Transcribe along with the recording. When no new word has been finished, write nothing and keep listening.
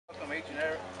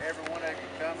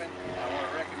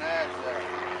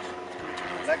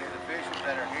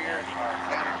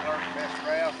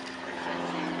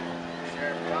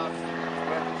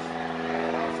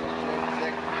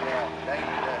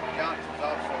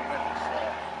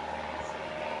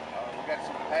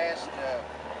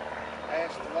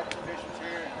asked the elected officials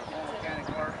here and the former county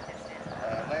clerk,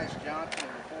 Les Johnson,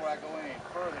 and before I go any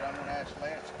further, I'm going to ask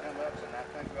Lance to come up, and I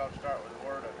think we ought to start with a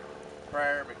word of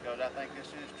prayer because I think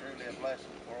this is truly a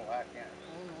blessing for Ohio County.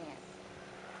 Amen.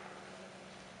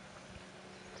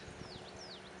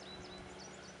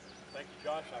 Thank you,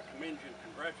 Josh. I commend you and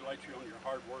congratulate you on your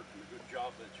hard work and the good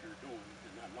job that you're doing.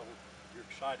 And I know you're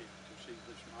excited to see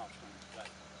this milestone today.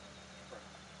 Let's pray.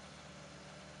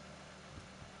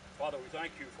 Father, we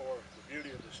thank you for the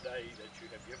beauty of this day that you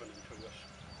have given unto us.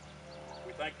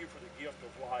 We thank you for the gift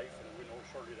of life, and we know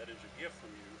certainly that is a gift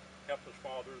from you. Help us,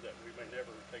 Father, that we may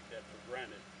never take that for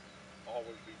granted.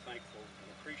 Always be thankful and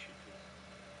appreciative.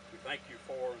 We thank you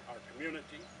for our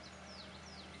community.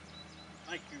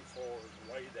 Thank you for the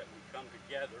way that we come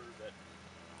together, that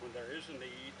when there is a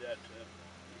need, that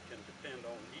we can depend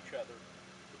on each other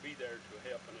to be there to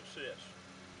help and assist.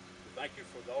 We thank you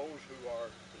for those who are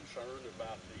concerned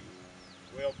about the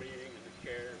well-being and the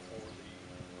care for the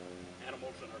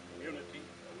animals in our community,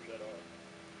 those that are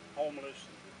homeless,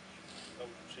 and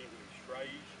those that seem to be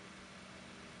strays.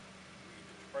 We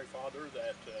just pray, Father,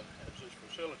 that as this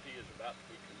facility is about to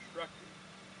be constructed,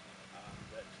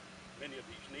 that many of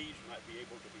these needs might be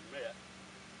able to be met.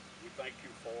 We thank you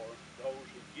for those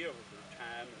who give of their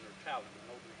time and their talent. I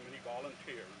know there's many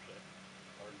volunteers that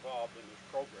are involved in this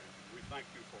program. We thank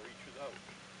you for each of those.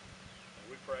 And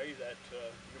we pray that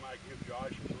you might give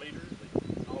Josh as leader the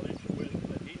knowledge and wisdom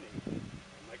that he needs to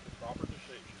make the proper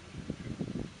decisions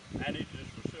to manage this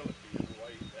facility in a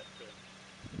way that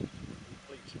would be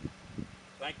pleasing.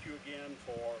 Thank you again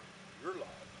for your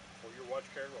love, for your watch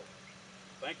care over us.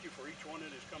 Thank you for each one that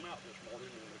has come out this morning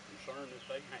and the concern that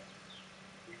they have.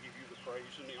 We give you the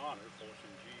praise and the honor for us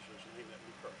in Jesus' name that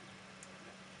we pray.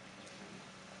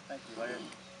 Thank you, Larry.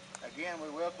 Again, we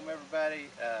welcome everybody.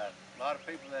 A lot of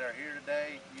people that are here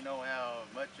today, you know how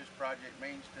much this project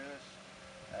means to us.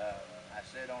 I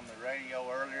said on the radio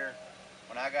earlier,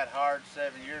 when I got hired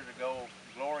 7 years ago,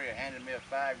 Gloria handed me a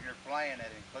 5-year plan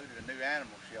that included a new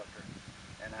animal shelter.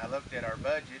 And I looked at our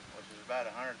budget, which is about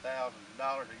 $100,000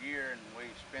 a year, and we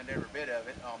spend every bit of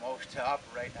it almost to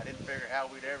operate. And I didn't figure how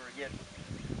we'd ever get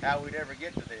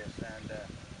to this. And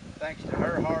thanks to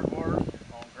her hard work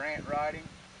on grant writing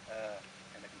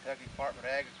and the Kentucky Department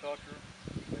of Agriculture,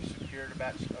 we secured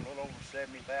about a little over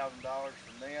 $70,000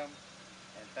 from them.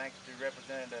 And thanks to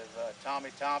Representative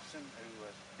Tommy Thompson, who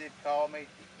did call me.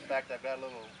 In fact, I've got a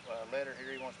little letter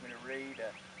here he wants me to read.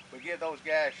 We give those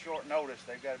guys short notice.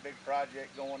 They've got a big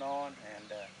project going on,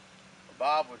 and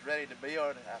Bob was ready to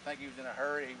build. I think he was in a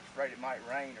hurry. He was afraid it might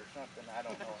rain or something. I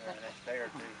don't know, here in the next day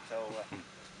or two. So,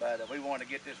 but we wanted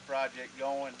to get this project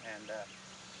going, and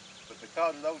but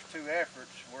because of those two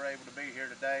efforts, we're able to be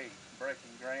here today,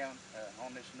 breaking ground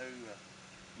on this new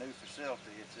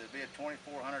facility. It'll be a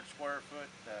 2,400 square foot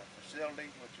facility,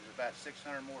 which is about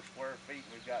 600 more square feet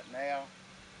than we've got now.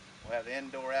 We'll have the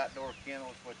indoor-outdoor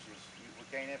kennels, which is, we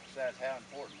can't emphasize how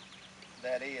important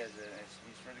that is.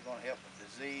 It's really going to help with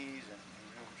disease, and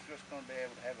we're just going to be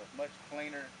able to have a much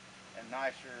cleaner and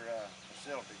nicer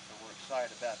facility, so we're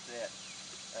excited about that.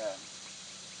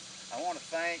 I want to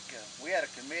thank, we had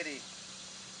a committee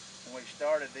when we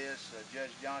started this.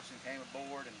 Judge Johnson came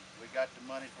aboard, and we got the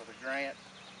money for the grant,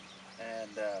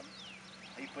 and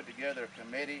he put together a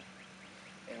committee,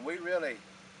 and we really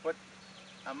put,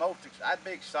 I'd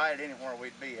be excited anywhere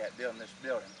we'd be at building this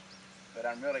building, but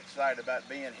I'm really excited about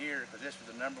being here because this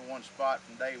was the #1 spot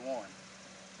from day one,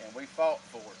 and we fought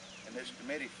for it, and this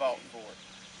committee fought for it.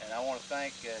 And I want to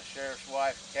thank Sheriff's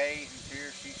wife Kay, who's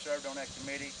here. She served on that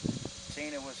committee.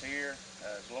 Tina was here.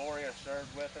 Gloria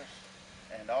served with us,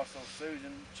 and also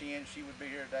Susan Chin. She would be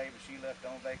here today, but she left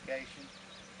on vacation,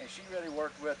 and she really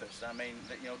worked with us. I mean,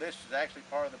 you know, this is actually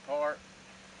part of the park.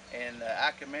 And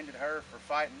I commended her for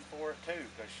fighting for it too,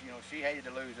 because you know she hated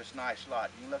to lose this nice lot.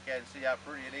 You can look at it and see how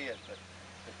pretty it is. But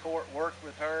the court worked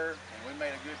with her, and we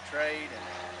made a good trade,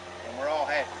 and we're all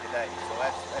happy today. So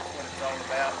that's what it's all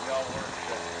about. We all work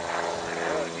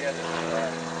well together.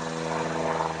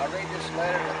 I read this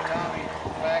letter that Tommy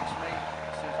faxed me.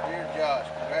 It says, "Dear Josh,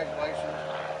 congratulations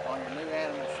on your new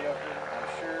animal shelter. I'm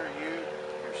sure you,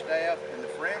 your staff, and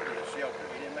the friends of the shelter,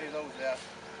 you didn't leave those out,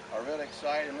 are really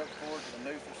excited and look forward to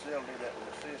the new facility that will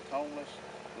assist homeless,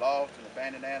 lost, and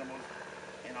abandoned animals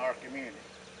in our community.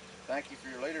 Thank you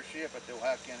for your leadership at the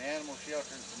Ohio County Animal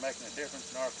Shelter and for making a difference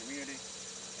in our community.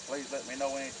 Please let me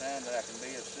know anytime that I can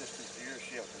be of assistance to your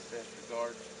shelter. Best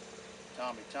regards,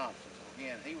 Tommy Thompson." So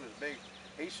again, he was big.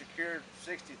 He secured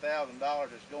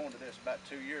 $60,000 that's going to this about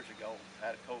 2 years ago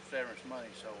out of co-severance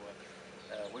money. So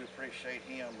we appreciate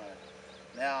him.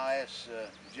 Now I ask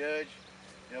Judge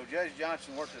You know, Judge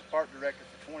Johnson worked as park director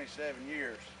for 27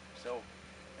 years, so,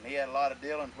 and he had a lot of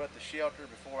dealings with the shelter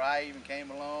before I even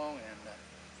came along,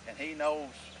 and he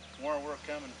knows where we're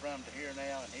coming from to here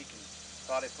now, and he can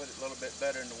probably put it a little bit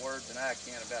better into words than I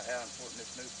can about how important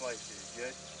this new place is,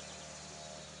 Judge.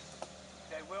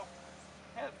 Okay, well,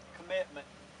 had a commitment.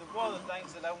 One of the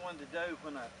things that I wanted to do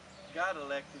when I got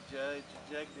elected judge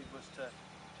executive was to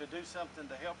do something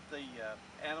to help the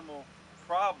animal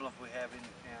problems we have in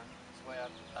the county. That's the way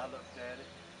I looked at it.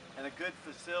 And a good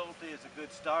facility is a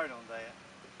good start on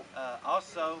that.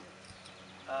 Also,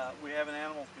 we have an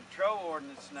animal control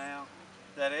ordinance now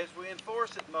that as we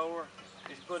enforce it more,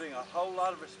 is putting a whole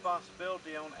lot of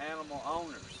responsibility on animal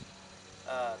owners.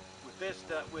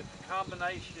 With the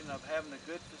combination of having a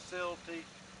good facility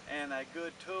and a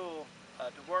good tool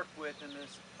to work with in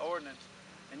this ordinance,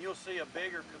 and you'll see a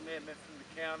bigger commitment from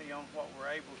the county on what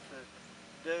we're able to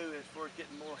do as far as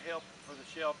getting more help for the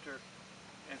shelter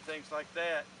and things like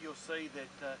that. You'll see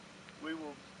that we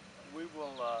will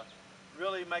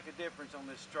really make a difference on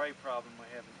this stray problem we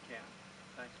have in the county.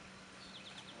 Thank you.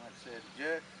 Like I said,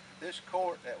 Judge, this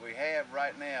court that we have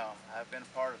right now, I've been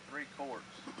a part of 3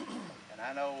 courts, and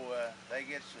I know they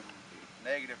get some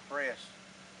negative press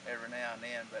every now and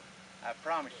then, but I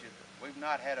promise you, we've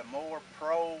not had a more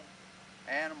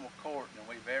pro-animal court than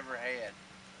we've ever had,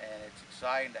 and it's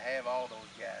exciting to have all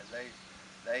those guys.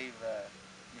 They've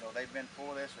been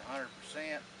for this 100%.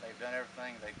 They've done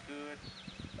everything they could.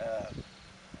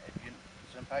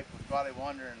 Some people are probably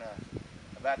wondering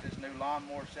about this new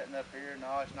lawnmower sitting up here.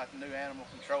 No, it's not the new animal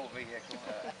control vehicle.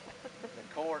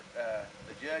 The court,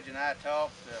 the judge and I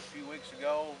talked a few weeks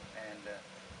ago, and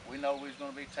we know we was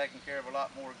going to be taking care of a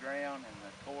lot more ground, and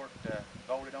the court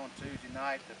voted on Tuesday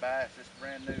night to buy us this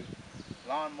brand new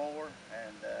lawnmower,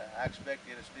 and I expect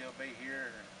it'll still be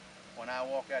here when I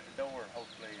walk out the door,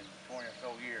 hopefully in 20 or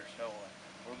so years. So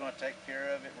we're going to take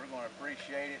care of it. We're going to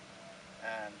appreciate it,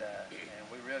 and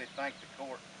we really thank the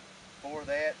court for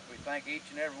that. We thank each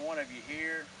and every one of you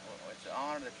here. Well, it's an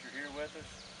honor that you're here with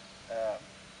us.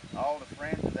 All the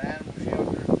friends of the animal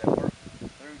shelter that work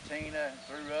through Tina and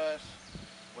through us,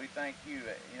 we thank you.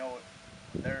 You know,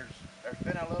 there's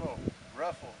been a little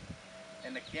ruffle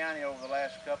in the county over the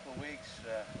last couple of weeks,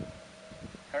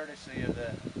 courtesy of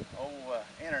the old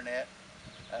internet,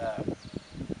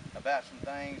 about some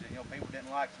things, and you know, people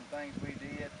didn't like some things we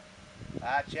did.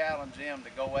 I challenge them to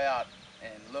go out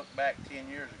and look back 10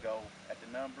 years ago at the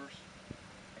numbers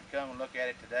and come and look at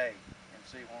it today and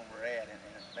see where we're at, and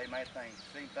they may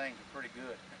see things are pretty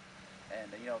good.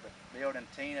 And you know, the building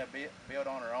Tina built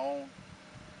on her own,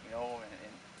 you know,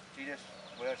 and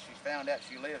she found out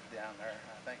she lives down there.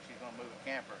 I think she's going to move a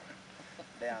camper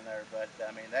down there, but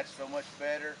I mean, that's so much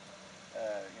better.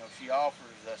 You know, she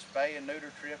offers spay and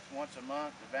neuter trips once a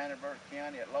month to Vanderbilt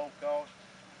County at low cost.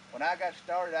 When I got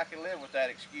started, I could live with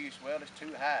that excuse, well, it's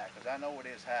too high, because I know it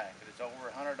is high, because it's over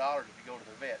 $100 if you go to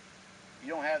the vet. You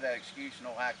don't have that excuse in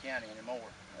Ohio County anymore.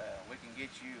 We can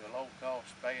get you a low-cost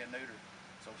spay and neuter,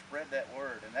 so spread that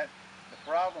word. And the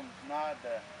problem's not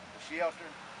the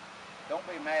shelter. Don't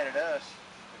be mad at us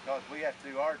because we have to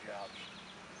do our jobs.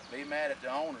 Be mad at the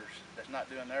owners that's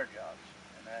not doing their jobs,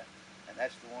 and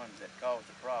that's the ones that cause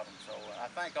the problem. So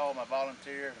I thank all my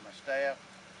volunteers and my staff.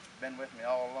 Been with me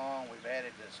all along. We've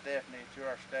added Stephanie to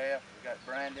our staff. We've got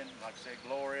Brandon, like I said,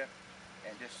 Gloria,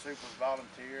 and just super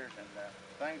volunteers, and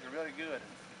things are really good.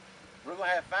 And we're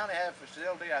going to finally have a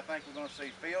facility. I think we're going to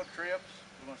see field trips.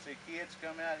 We're going to see kids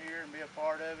come out here and be a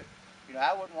part of it. You know,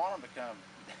 I wouldn't want them to come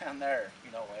down there,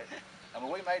 you know. I mean,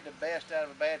 we made the best out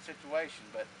of a bad situation,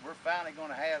 but we're finally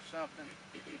going to have something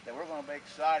that we're going to be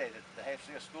excited to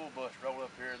see a school bus roll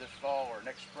up here this fall or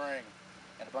next spring,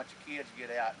 and a bunch of kids get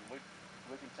out, and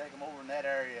we can take them over in that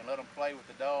area and let them play with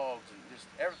the dogs, and just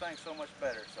everything's so much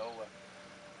better. So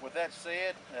with that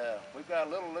said, we've got a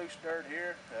little loose dirt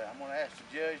here. I'm going to ask the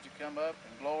judge to come up,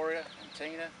 and Gloria and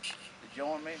Tina to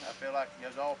join me. I feel like you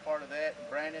guys all part of that, and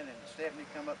Brandon and Stephanie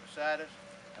come up beside us,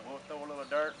 and we'll throw a little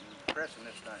dirt and press in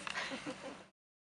this thing.